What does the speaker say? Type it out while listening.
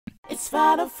It's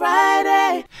Final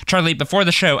Friday. Charlie, before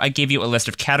the show, I gave you a list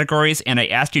of categories, and I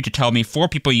asked you to tell me 4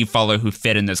 people you follow who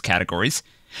fit in those categories.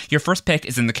 Your first pick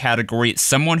is in the category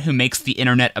Someone Who Makes the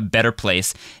Internet a Better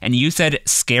Place, and you said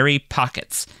Scary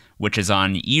Pockets, which is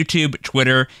on YouTube,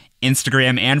 Twitter,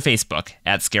 Instagram, and Facebook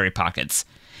at Scary Pockets.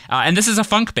 And this is a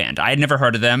funk band. I had never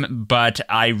heard of them, but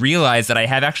I realized that I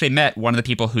have actually met one of the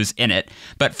people who's in it.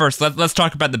 But first, let's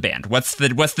talk about the band. What's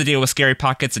the deal with Scary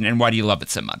Pockets, and why do you love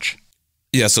it so much?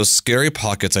 Yeah, so Scary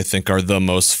Pockets, I think, are the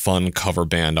most fun cover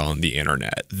band on the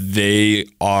internet. They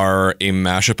are a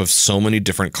mashup of so many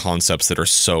different concepts that are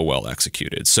so well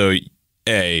executed. So,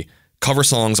 cover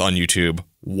songs on YouTube,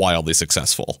 wildly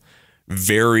successful.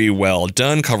 Very well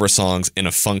done cover songs in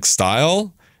a funk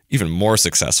style, even more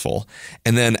successful.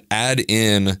 And then add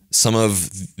in some of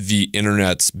the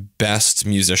internet's best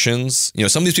musicians. You know,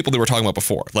 some of these people that we're talking about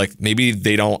before, like maybe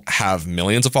they don't have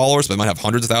millions of followers, but they might have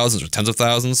hundreds of thousands or tens of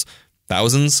thousands,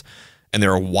 and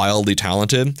they're wildly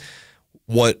talented.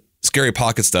 What Scary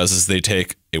Pockets does is they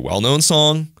take a well-known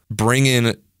song, bring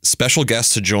in special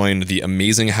guests to join the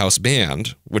Amazing House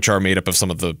Band, which are made up of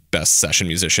some of the best session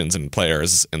musicians and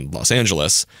players in Los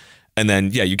Angeles. And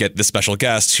then, you get this special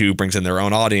guest who brings in their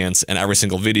own audience, and every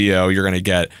single video, you're going to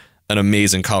get an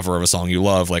amazing cover of a song you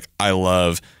love. Like, I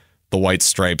love the White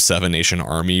Stripes Seven Nation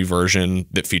Army version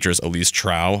that features Elise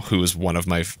Trow, who is one of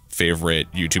my favorite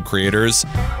YouTube creators.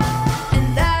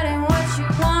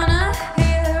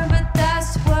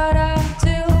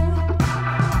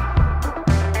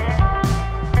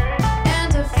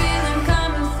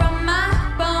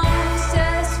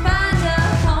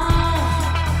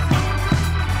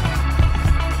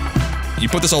 You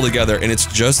put this all together, and it's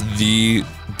just the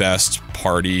best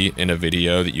party in a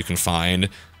video that you can find.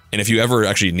 And if you ever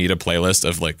actually need a playlist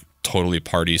of like totally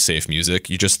party safe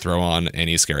music, you just throw on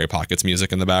any Scary Pockets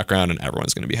music in the background and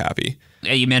everyone's going to be happy.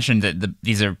 You mentioned that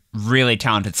these are really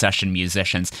talented session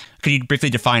musicians. Could you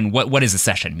briefly define what is a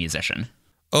session musician?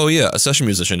 Oh yeah, a session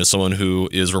musician is someone who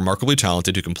is remarkably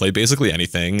talented, who can play basically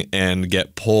anything and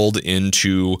get pulled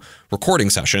into recording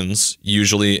sessions,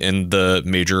 usually in the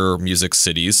major music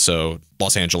cities, so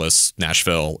Los Angeles,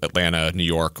 Nashville, Atlanta, New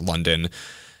York, London.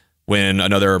 When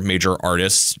another major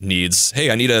artist needs,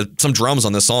 hey, I need some drums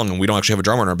on this song, and we don't actually have a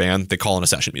drummer in our band, they call in a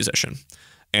session musician.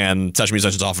 And session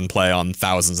musicians often play on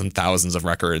thousands and thousands of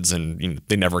records, and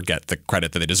they never get the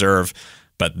credit that they deserve,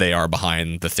 but they are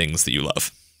behind the things that you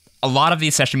love. A lot of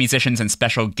these session musicians and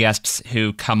special guests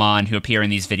who come on, who appear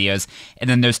in these videos, and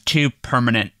then there's 2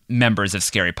 permanent members of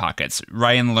Scary Pockets,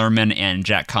 Ryan Lerman and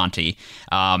Jack Conte.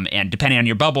 And depending on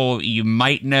your bubble, you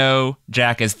might know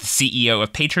Jack as the CEO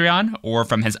of Patreon or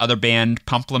from his other band,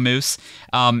 Pomplamoose.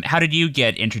 How did you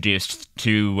get introduced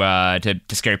to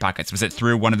Scary Pockets? Was it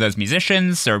through one of those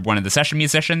musicians or one of the session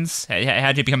musicians? How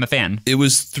did you become a fan? It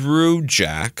was through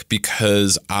Jack,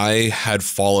 because I had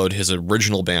followed his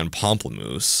original band,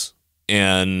 Pomplamoose,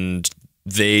 and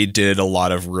they did a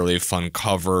lot of really fun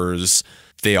covers.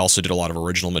 They also did a lot of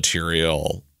original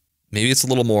material. Maybe it's a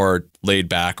little more laid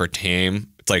back or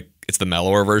tame. It's the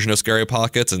mellower version of Scary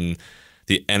Pockets, and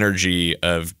the energy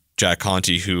of Jack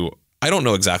Conte, who I don't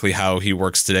know exactly how he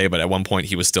works today, but at one point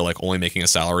he was still like only making a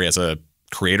salary as a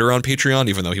creator on Patreon,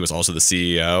 even though he was also the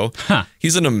CEO. Huh.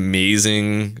 He's an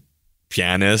amazing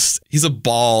pianist. He's a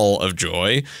ball of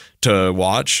joy to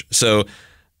watch. So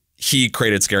he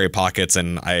created Scary Pockets,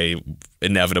 and I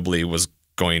inevitably was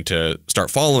going to start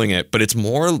following it, but it's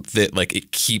more that like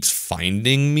it keeps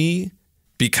finding me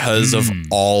because of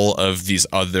all of these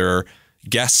other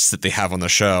guests that they have on the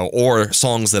show or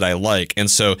songs that I like. And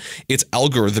so it's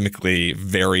algorithmically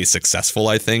very successful,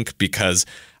 I think, because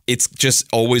it's just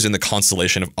always in the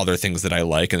constellation of other things that I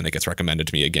like, and then it gets recommended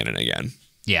to me again and again.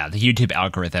 Yeah, the YouTube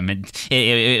algorithm,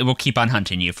 it will keep on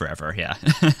hunting you forever, yeah.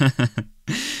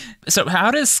 So how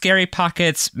does Scary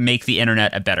Pockets make the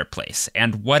internet a better place?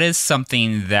 And what is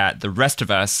something that the rest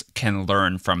of us can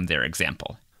learn from their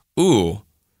example? Ooh,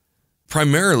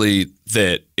 primarily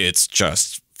that it's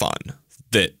just fun.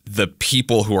 That the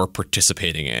people who are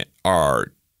participating in it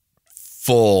are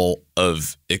full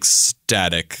of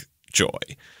ecstatic joy.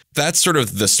 That's sort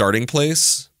of the starting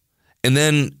place. And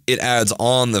then it adds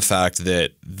on the fact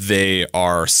that they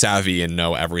are savvy and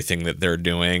know everything that they're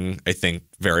doing, I think,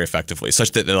 very effectively,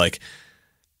 such that they're like,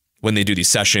 when they do these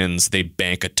sessions, they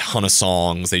bank a ton of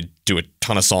songs. They do a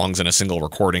ton of songs in a single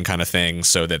recording kind of thing,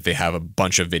 so that they have a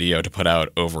bunch of video to put out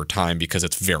over time, because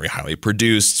it's very highly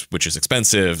produced, which is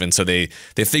expensive. And so they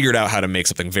figured out how to make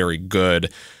something very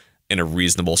good in a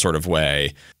reasonable sort of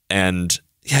way. And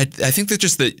yeah, I think that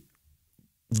just the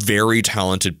very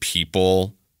talented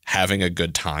people having a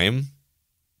good time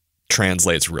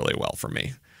translates really well for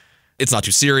me. It's not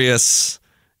too serious.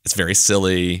 It's very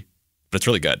silly, but it's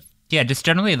really good. Yeah, just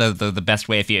generally the best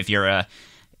way if you're a,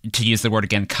 to use the word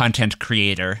again, content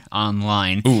creator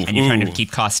online, and you're trying to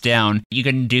keep costs down, you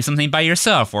can do something by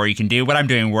yourself, or you can do what I'm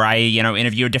doing, where I,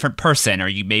 interview a different person, or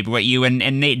you maybe what you and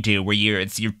Nate do, where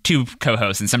it's your two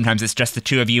co-hosts, and sometimes it's just the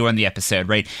two of you on the episode,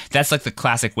 right? That's like the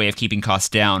classic way of keeping costs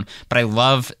down. But I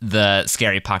love the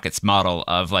Scary Pockets model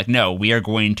of like, no, we are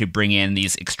going to bring in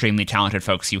these extremely talented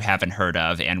folks you haven't heard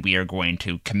of, and we are going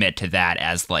to commit to that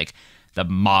as like the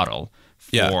model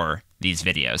for these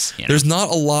videos. There's not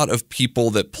a lot of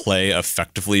people that play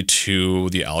effectively to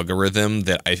the algorithm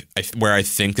that where I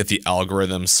think that the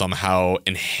algorithm somehow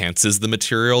enhances the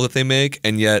material that they make,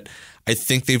 and yet I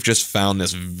think they've just found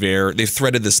they've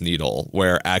threaded this needle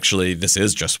where actually this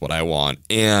is just what I want,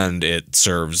 and it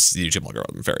serves the YouTube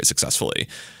algorithm very successfully.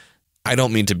 I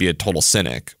don't mean to be a total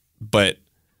cynic, but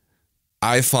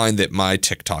I find that my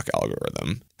TikTok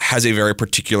algorithm has a very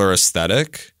particular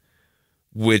aesthetic,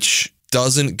 which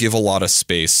doesn't give a lot of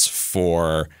space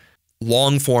for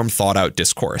long-form, thought-out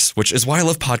discourse, which is why I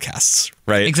love podcasts,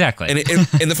 right? Exactly. And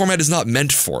the format is not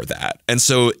meant for that. And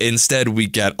so instead we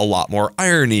get a lot more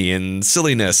irony and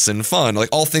silliness and fun, like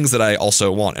all things that I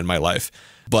also want in my life.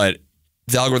 But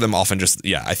the algorithm often just,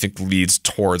 I think leads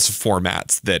towards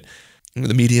formats that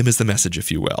the medium is the message,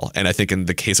 if you will. And I think in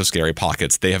the case of Scary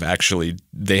Pockets, they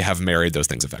have married those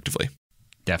things effectively.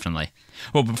 Definitely.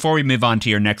 Well, before we move on to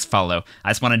your next follow, I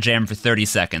just want to jam for 30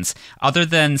 seconds. Other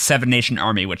than Seven Nation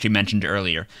Army, which you mentioned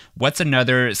earlier, what's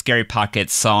another Scary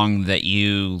Pockets song that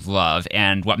you love,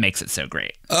 and what makes it so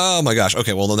great? Oh my gosh.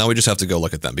 Okay, well now we just have to go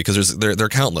look at them because they're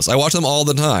countless. I watch them all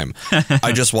the time.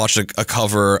 I just watched a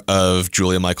cover of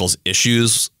Julia Michaels'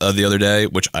 Issues the other day,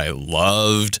 which I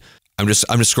loved. I'm just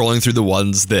scrolling through the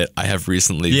ones that I have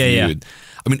recently viewed.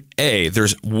 I mean,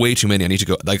 there's way too many. I need to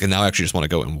go, now I actually just want to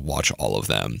go and watch all of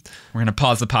them. We're going to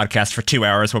pause the podcast for 2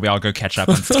 hours where we all go catch up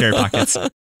on Scary Pockets.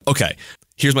 Okay,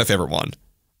 here's my favorite one.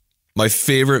 My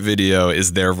favorite video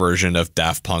is their version of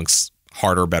Daft Punk's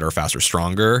Harder, Better, Faster,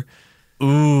 Stronger.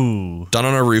 Ooh. Done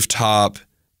on a rooftop,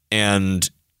 and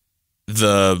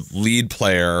the lead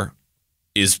player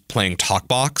is playing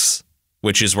TalkBox,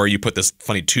 which is where you put this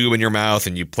funny tube in your mouth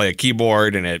and you play a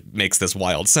keyboard and it makes this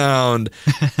wild sound.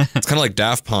 It's kind of like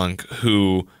Daft Punk,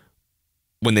 who,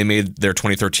 when they made their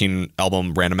 2013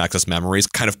 album Random Access Memories,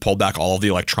 kind of pulled back all of the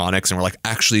electronics and were like,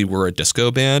 actually, we're a disco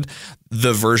band.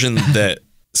 The version that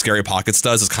Scary Pockets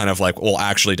does is kind of like, well,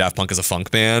 actually, Daft Punk is a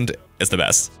funk band. It's the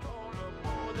best.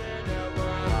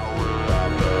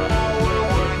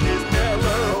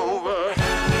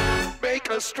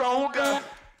 Make us stronger.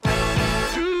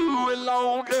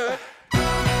 Longer,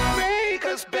 make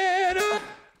us better. Ooh,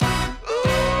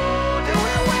 do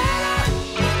it well.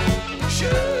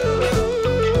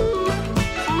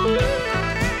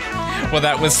 Well,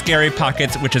 that was Scary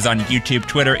Pockets, which is on YouTube,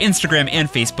 Twitter, Instagram, and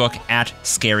Facebook at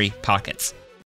Scary Pockets.